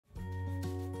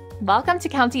Welcome to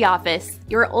County Office,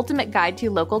 your ultimate guide to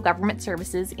local government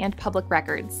services and public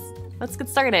records. Let's get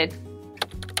started.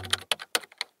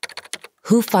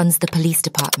 Who funds the police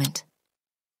department?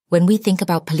 When we think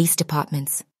about police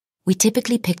departments, we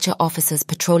typically picture officers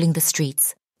patrolling the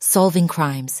streets, solving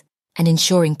crimes, and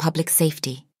ensuring public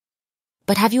safety.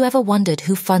 But have you ever wondered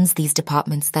who funds these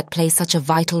departments that play such a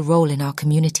vital role in our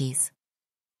communities?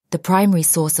 The primary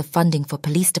source of funding for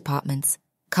police departments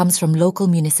comes from local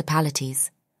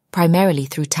municipalities, primarily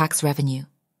through tax revenue.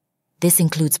 This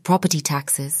includes property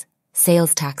taxes,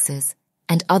 sales taxes,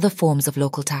 and other forms of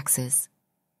local taxes.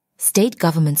 State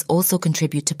governments also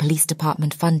contribute to police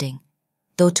department funding,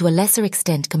 though to a lesser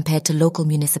extent compared to local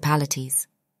municipalities.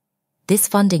 This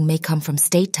funding may come from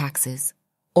state taxes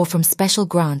or from special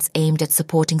grants aimed at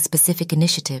supporting specific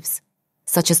initiatives,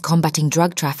 such as combating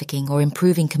drug trafficking or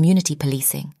improving community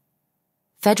policing.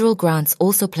 Federal grants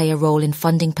also play a role in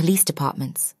funding police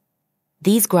departments.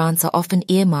 These grants are often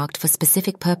earmarked for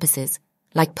specific purposes,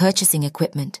 like purchasing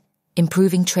equipment,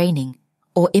 improving training,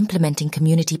 or implementing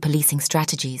community policing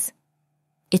strategies.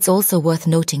 It's also worth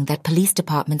noting that police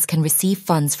departments can receive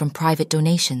funds from private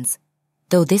donations,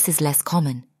 though this is less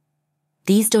common.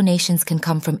 These donations can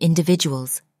come from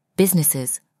individuals,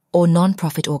 businesses, or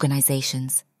non-profit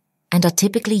organizations, and are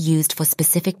typically used for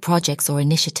specific projects or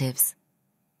initiatives.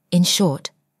 In short,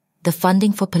 the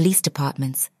funding for police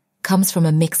departments comes from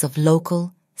a mix of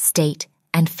local, state,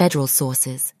 and federal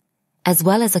sources, as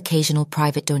well as occasional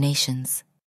private donations.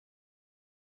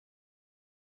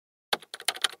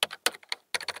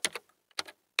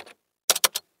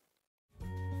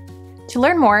 To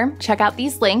learn more, check out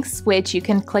these links, which you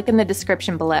can click in the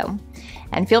description below.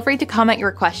 And feel free to comment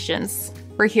your questions.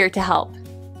 We're here to help.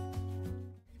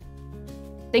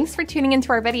 Thanks for tuning into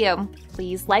our video.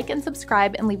 Please like and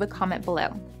subscribe and leave a comment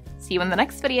below. See you in the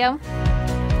next video.